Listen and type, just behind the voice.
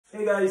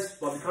Hey guys,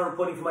 Bobby Khan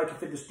reporting from Michael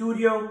Fitness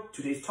Studio.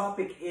 Today's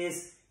topic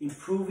is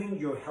improving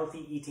your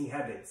healthy eating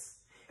habits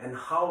and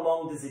how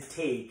long does it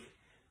take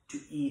to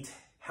eat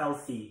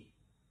healthy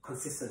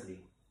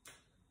consistently.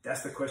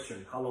 That's the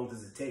question. How long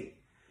does it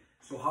take?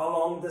 So how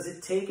long does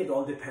it take? It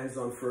all depends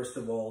on, first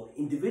of all,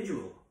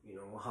 individual,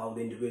 how the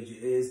individual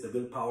is, the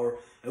willpower,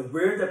 and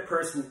where that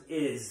person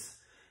is,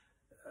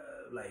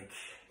 like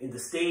in the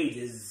stage.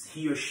 Is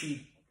he or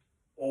she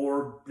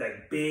or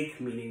like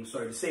big, meaning,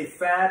 sorry to say,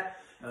 fat,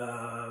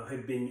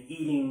 have been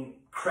eating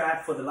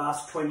crap for the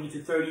last 20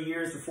 to 30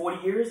 years to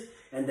 40 years,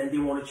 and then they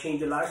want to change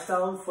their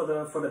lifestyle for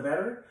the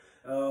better.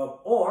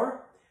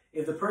 Or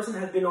if the person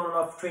has been on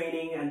enough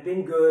training and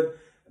been good,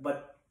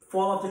 but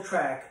fall off the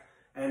track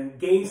and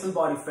gain some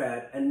body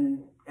fat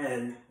and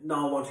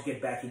now want to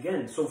get back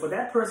again. So for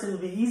that person,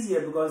 it'll be easier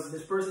because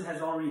this person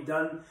has already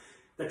done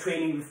the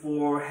training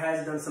before,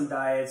 has done some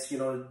diets,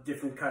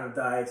 different kind of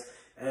diets,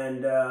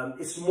 and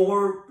it's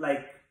more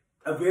like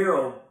aware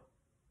of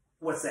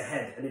what's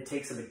ahead, and it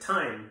takes a bit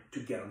time to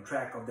get on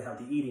track of the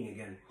healthy eating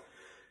again.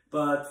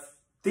 But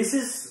this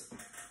is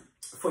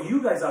for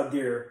you guys out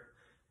there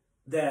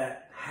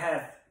that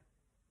have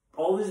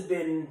always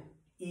been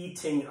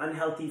eating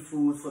unhealthy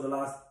food for the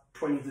last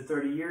 20 to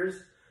 30 years.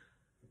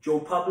 Joe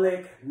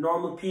Public,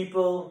 normal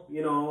people,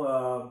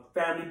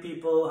 family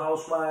people,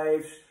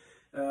 housewives,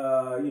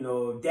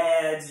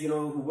 dads,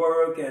 who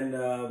work and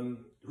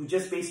who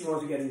just basically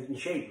want to get in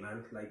shape,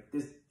 man. Like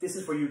this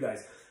is for you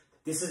guys.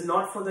 This is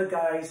not for the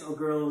guys or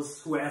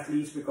girls who are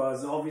athletes,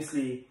 because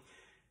obviously,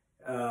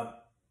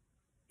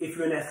 if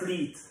you're an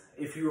athlete,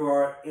 if you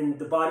are in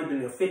the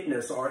bodybuilding or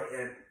fitness or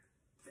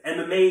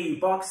MMA,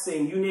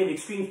 boxing, you name it,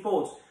 extreme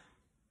sports,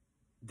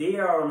 they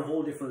are on a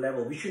whole different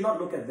level. We should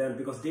not look at them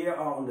because they are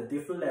on a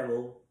different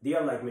level. They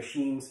are like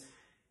machines.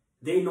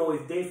 They know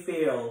if they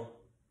fail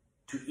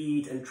to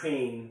eat and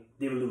train,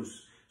 they will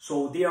lose.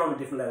 So they are on a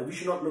different level. We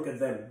should not look at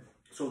them.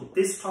 So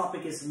this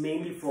topic is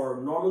mainly for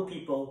normal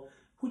people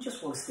who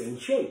just want to stay in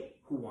shape,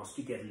 who wants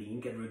to get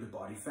lean, get rid of the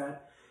body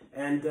fat,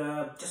 and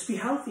just be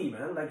healthy,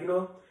 man.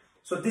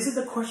 So this is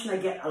the question I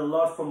get a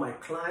lot from my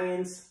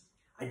clients.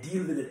 I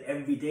deal with it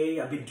every day.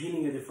 I've been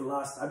dealing with it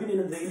I've been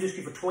in the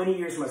industry for 20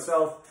 years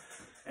myself.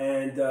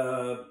 And,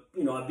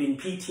 I've been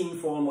PTing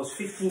for almost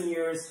 15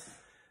 years.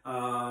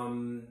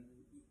 And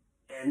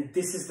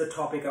this is the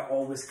topic I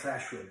always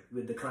clash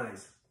with the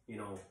clients,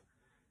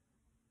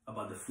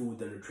 about the food,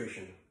 the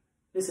nutrition.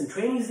 Listen,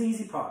 training is the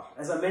easy part.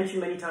 As I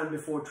mentioned many times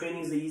before,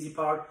 training is the easy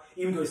part,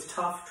 even though it's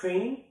tough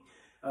training.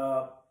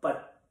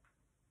 But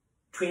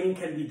training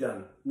can be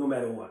done no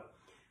matter what.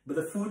 But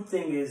the food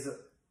thing is,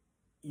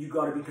 you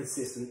got to be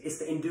consistent. It's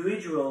the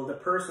individual, the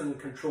person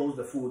controls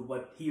the food,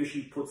 what he or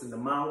she puts in the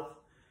mouth.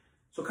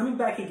 So coming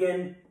back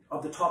again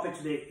of the topic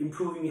today,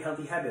 improving your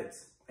healthy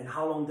habits and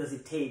how long does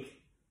it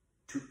take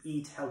to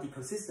eat healthy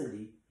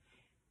consistently?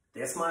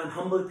 That's my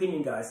humble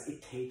opinion, guys.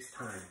 It takes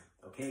time,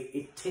 okay?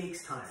 It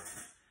takes time.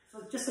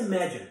 So just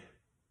imagine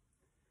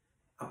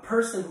a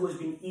person who has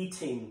been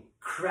eating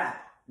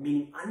crap,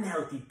 meaning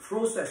unhealthy,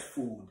 processed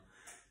food,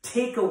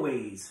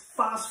 takeaways,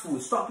 fast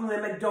food, stopping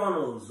at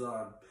McDonald's,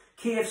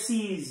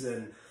 KFCs,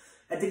 and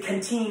at the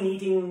canteen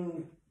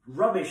eating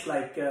rubbish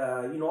like,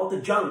 all the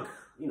junk,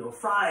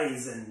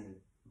 fries and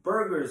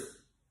burgers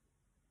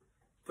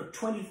for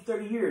 20 to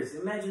 30 years.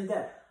 Imagine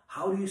that.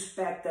 How do you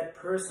expect that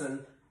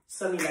person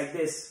suddenly like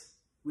this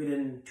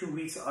within 2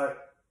 weeks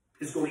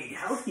is going to eat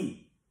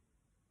healthy?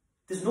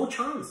 There's no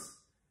chance.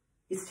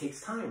 It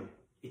takes time.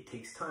 It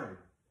takes time.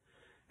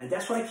 And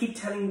that's why I keep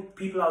telling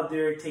people out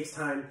there, it takes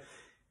time.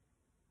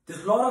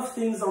 There's a lot of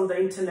things on the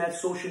internet,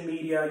 social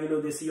media,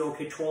 they say,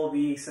 okay, 12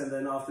 weeks, and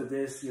then after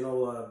this,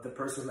 the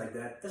person's like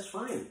that. That's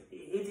fine.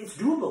 It's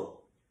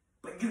doable.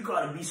 But you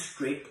gotta be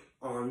strict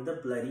on the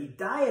bloody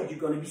diet. You're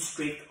gonna be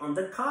strict on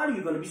the cardio.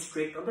 You're gonna be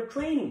strict on the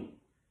training.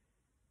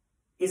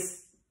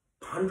 It's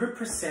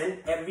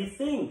 100%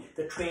 everything.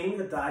 The training,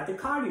 the diet, the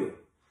cardio.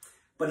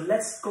 But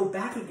let's go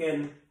back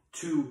again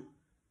to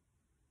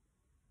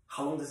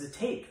how long does it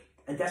take?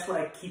 And that's what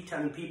I keep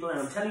telling people, and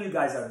I'm telling you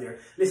guys out there.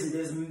 Listen,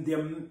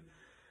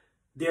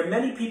 there are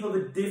many people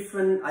with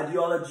different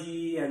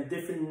ideology and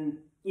different,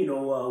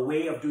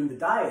 way of doing the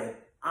diet.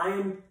 I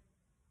am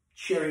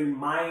sharing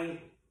my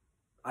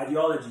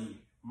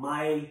ideology,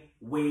 my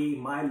way,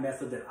 my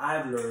method that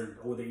I've learned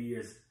over the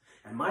years.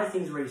 And my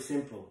thing is very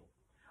simple.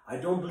 I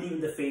don't believe in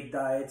the fake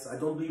diets. I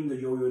don't believe in the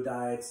yo-yo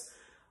diets.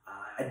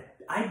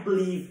 I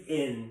believe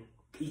in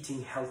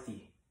eating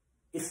healthy.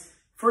 It's,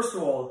 first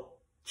of all,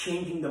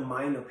 changing the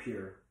mind up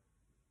here.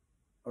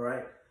 All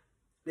right?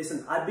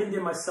 Listen, I've been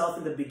there myself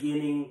in the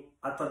beginning.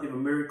 I thought they were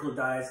miracle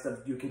diets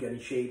that you can get in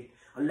shape.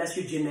 Unless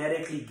you're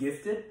genetically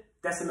gifted.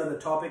 That's another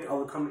topic. I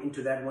will come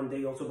into that one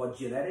day also about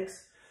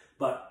genetics.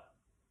 But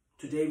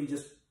today we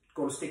just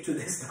going to stick to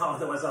this now.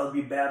 Otherwise I'll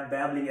be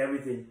babbling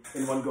everything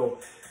in one go.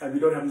 And we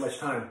don't have much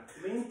time.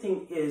 The main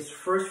thing is,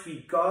 first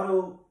we got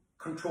to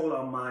control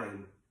our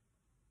mind.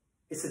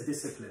 It's a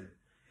discipline.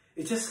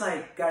 It's just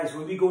like, guys,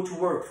 when we go to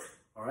work,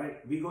 all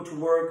right? We go to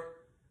work,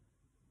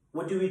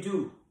 what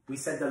do? We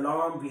set the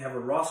alarm, we have a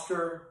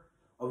roster,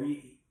 or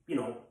we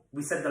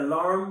we set the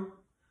alarm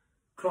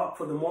clock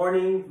for the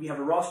morning. We have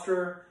a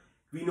roster.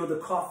 We know the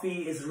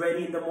coffee is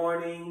ready in the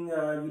morning.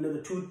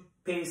 The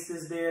toothpaste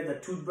is there. The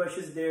toothbrush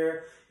is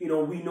there. We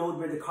know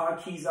where the car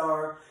keys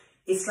are.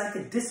 It's like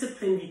a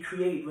discipline we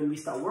create when we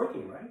start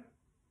working, right?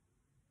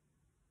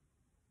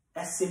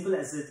 As simple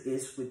as it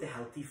is with the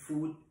healthy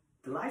food,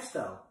 the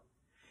lifestyle.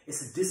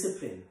 It's a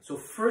discipline. So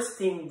first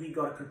thing we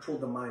got to control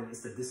the mind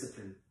is the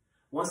discipline.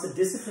 Once the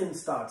discipline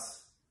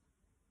starts,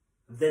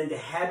 then the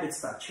habits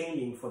start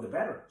changing for the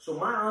better. So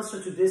my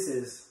answer to this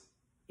is,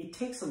 it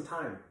takes some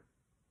time.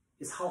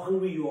 It's how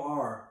hungry you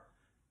are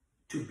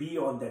to be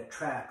on that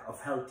track of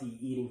healthy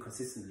eating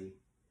consistently.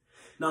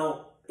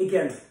 Now,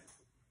 again,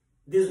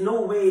 there's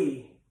no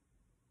way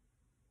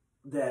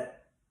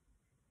that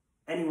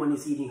anyone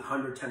is eating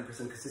 110%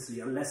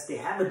 consistently unless they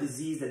have a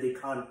disease that they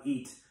can't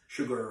eat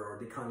sugar or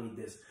they can't eat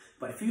this.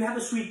 But if you have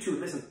a sweet tooth,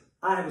 listen,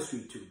 I have a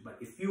sweet tooth, but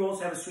if you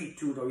also have a sweet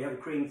tooth or you have a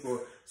craving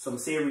for some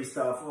savory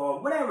stuff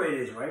or whatever it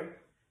is, right?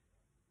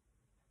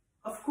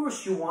 Of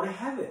course you want to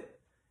have it.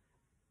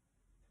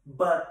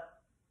 But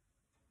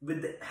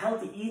with the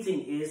healthy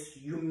eating is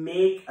you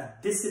make a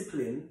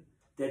discipline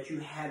that you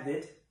have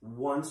it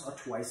once or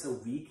twice a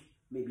week,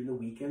 maybe in the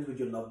weekends with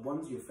your loved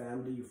ones, your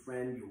family, your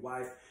friend, your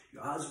wife,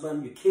 your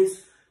husband, your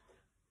kids,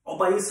 or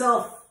by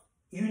yourself.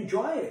 You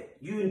enjoy it.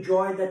 You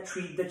enjoy that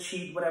treat, that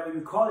cheat, whatever you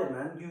call it,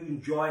 man. You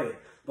enjoy it.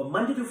 But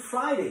Monday to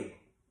Friday,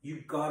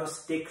 you gotta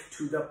stick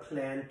to the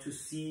plan to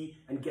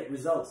see and get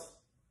results.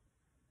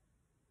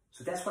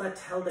 So that's what I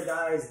tell the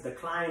guys, the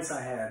clients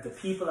I have, the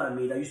people I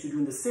meet. I used to do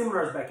in the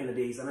seminars back in the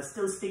days, and I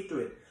still stick to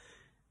it.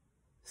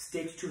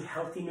 Stick to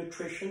healthy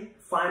nutrition.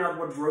 Find out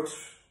what works.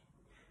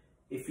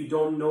 If you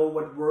don't know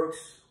what works,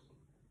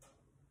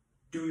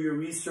 do your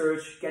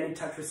research. Get in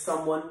touch with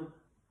someone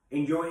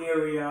in your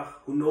area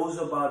who knows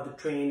about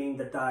the training,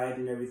 the diet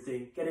and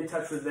everything. Get in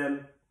touch with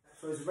them.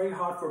 So it's very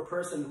hard for a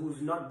person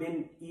who's not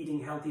been eating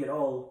healthy at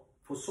all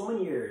for so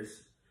many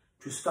years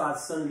to start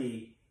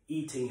suddenly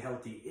eating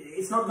healthy.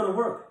 It's not gonna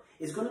work.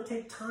 It's gonna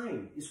take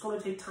time. It's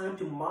gonna take time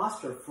to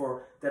master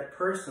for that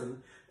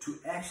person to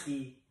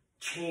actually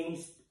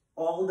change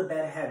all the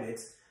bad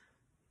habits,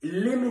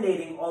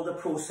 eliminating all the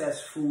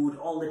processed food,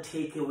 all the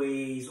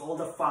takeaways, all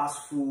the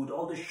fast food,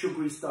 all the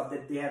sugary stuff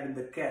that they have in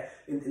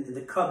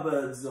the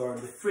cupboards or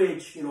the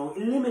fridge,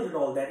 eliminate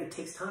all that. It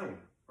takes time,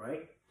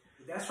 right?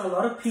 That's why a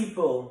lot of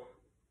people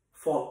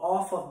fall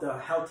off of the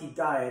healthy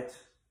diet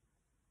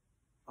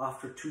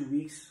after 2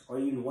 weeks or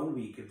even 1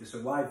 week if they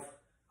survive.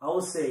 I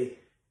would say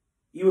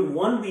even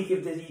 1 week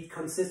if they eat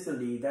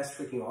consistently, that's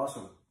freaking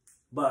awesome.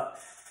 But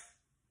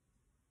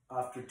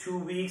after 2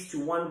 weeks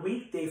to 1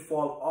 week, they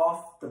fall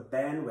off the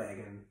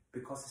bandwagon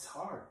because it's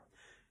hard.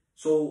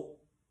 So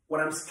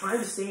what I'm trying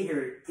to say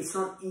here, it's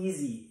not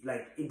easy.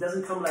 Like, it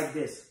doesn't come like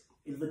this.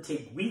 It will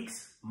take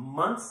weeks,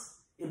 months.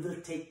 It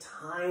will take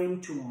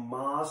time to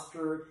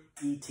master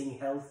eating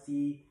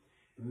healthy,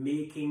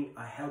 making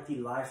a healthy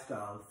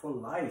lifestyle for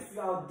life. If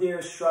you're out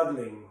there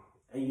struggling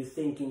and you're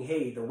thinking,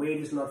 hey, the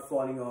weight is not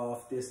falling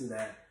off, this and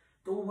that,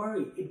 don't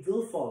worry, it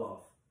will fall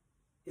off.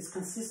 It's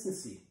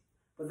consistency.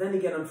 But then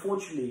again,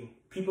 unfortunately,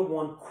 people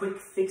want quick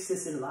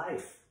fixes in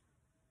life.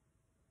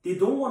 They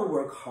don't want to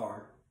work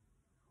hard.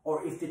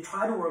 Or if they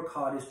try to work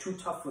hard, it's too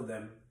tough for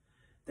them.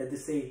 That they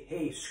say,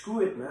 hey,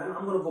 screw it, man.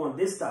 I'm going to go on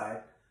this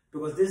diet.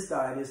 Because this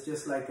diet is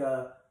just like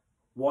a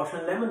water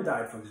and lemon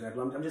diet, for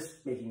example. I'm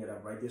just making it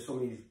up, right? There's so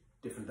many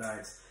different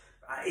diets.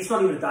 It's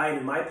not even a diet,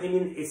 in my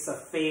opinion. It's a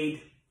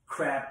fade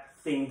crap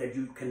thing that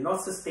you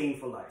cannot sustain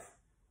for life.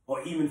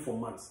 Or even for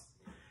months.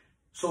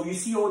 So you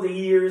see over the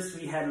years,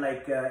 we had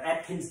like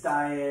Atkins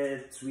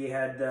diet, we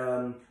had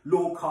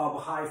low carb,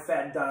 high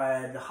fat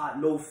diet,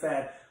 low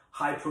fat,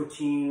 high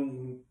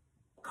protein,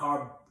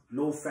 carb,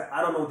 low fat,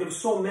 I don't know, there were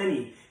so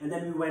many. And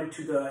then we went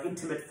to the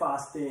intermittent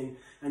fasting,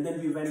 and then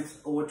we went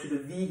over to the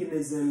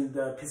veganism,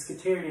 the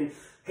pescatarian.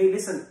 Hey,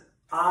 listen,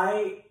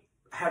 I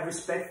have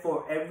respect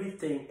for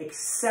everything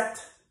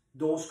except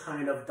those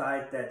kind of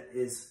diet that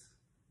is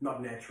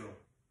not natural,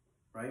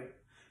 right?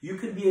 You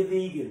could be a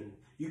vegan.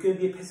 You can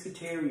be a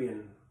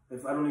pescatarian.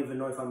 I don't even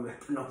know if I'm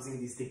pronouncing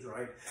these things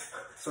right.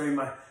 Sorry,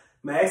 my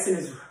accent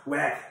is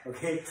whack,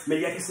 okay?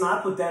 Men jeg kan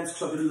snart på dansk,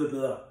 så det lyder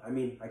bedre. I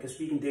mean, I can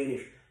speak in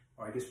Danish,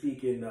 or I can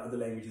speak in other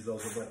languages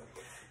also, but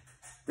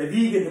the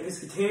vegan, the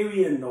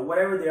pescatarian, or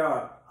whatever they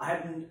are,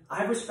 I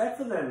have respect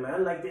for them,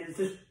 man. Like,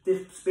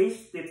 there's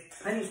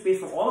plenty of space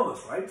for all of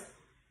us, right?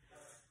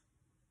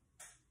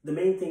 The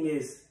main thing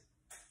is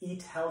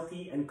eat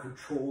healthy and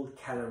controlled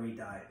calorie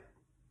diet.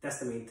 That's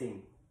the main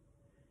thing.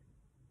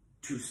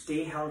 To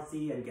stay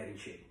healthy and get in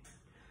shape.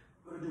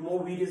 I'm going to do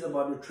more videos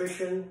about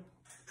nutrition,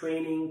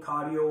 training,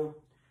 cardio.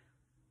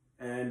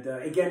 And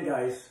again,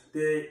 guys,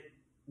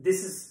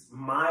 this is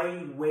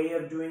my way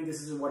of doing,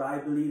 this is what I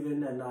believe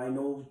in, and I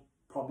know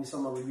probably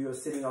some of you are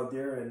sitting out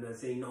there and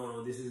saying,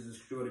 no, this is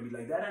sure to be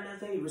like that. And I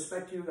say,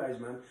 respect to you guys,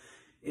 man.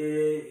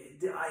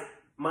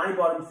 My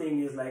bottom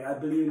thing is, like, I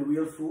believe in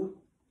real food,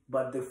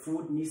 but the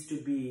food needs to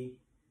be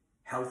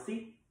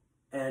healthy,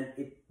 and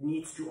it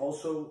needs to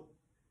also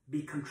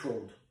be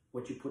controlled.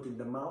 What you put in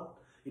the mouth,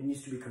 It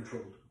needs to be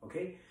controlled,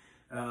 okay?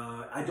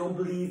 I don't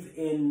believe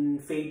in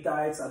fad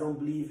diets. I don't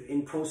believe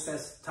in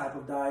processed type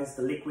of diets,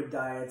 the liquid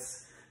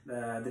diets,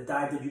 the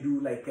diet that you do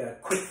like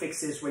quick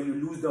fixes where you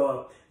lose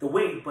the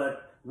weight.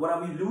 But what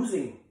are we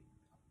losing?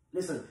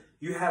 Listen,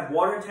 you have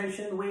water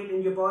retention weight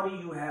in your body,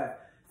 you have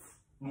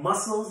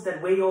muscles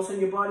that weigh also in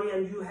your body,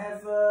 and you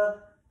have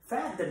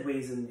fat that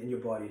weighs in your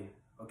body,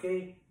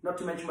 okay? Not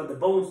to mention about the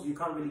bones. You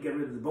can't really get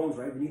rid of the bones,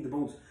 right? We need the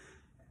bones.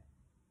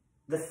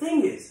 The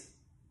thing is,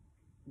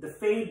 the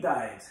fad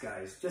diets,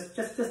 guys, just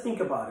think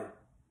about it.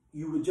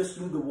 You would just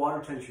lose the water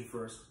retention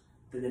first,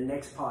 then the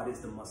next part is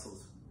the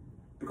muscles.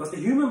 Because the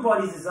human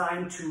body is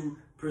designed to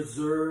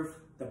preserve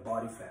the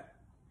body fat.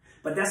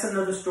 But that's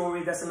another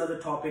story, that's another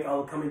topic.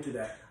 I'll come into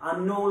that.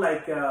 I'm no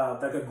like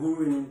a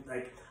guru in,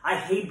 like, I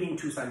hate being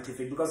too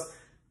scientific because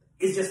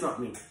it's just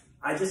not me.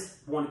 I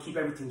just want to keep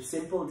everything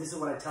simple. This is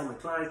what I tell my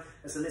clients.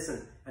 I said,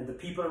 listen, and the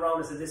people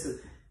around, I said, this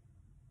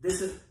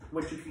is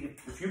what you can,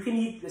 if you can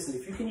eat, listen,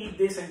 if you can eat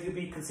this and you can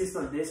be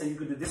consistent on this and you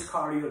can do this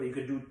cardio, or you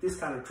could do this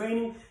kind of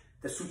training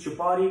that suits your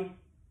body,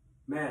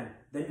 man,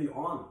 then you're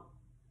on.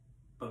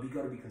 But we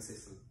got to be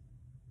consistent.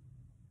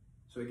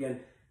 So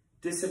again,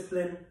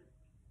 discipline,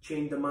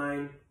 change the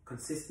mind,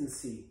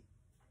 consistency.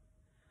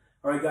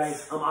 All right,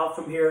 guys, I'm out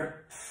from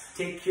here.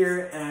 Take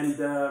care and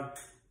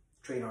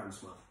train hard and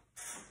smart.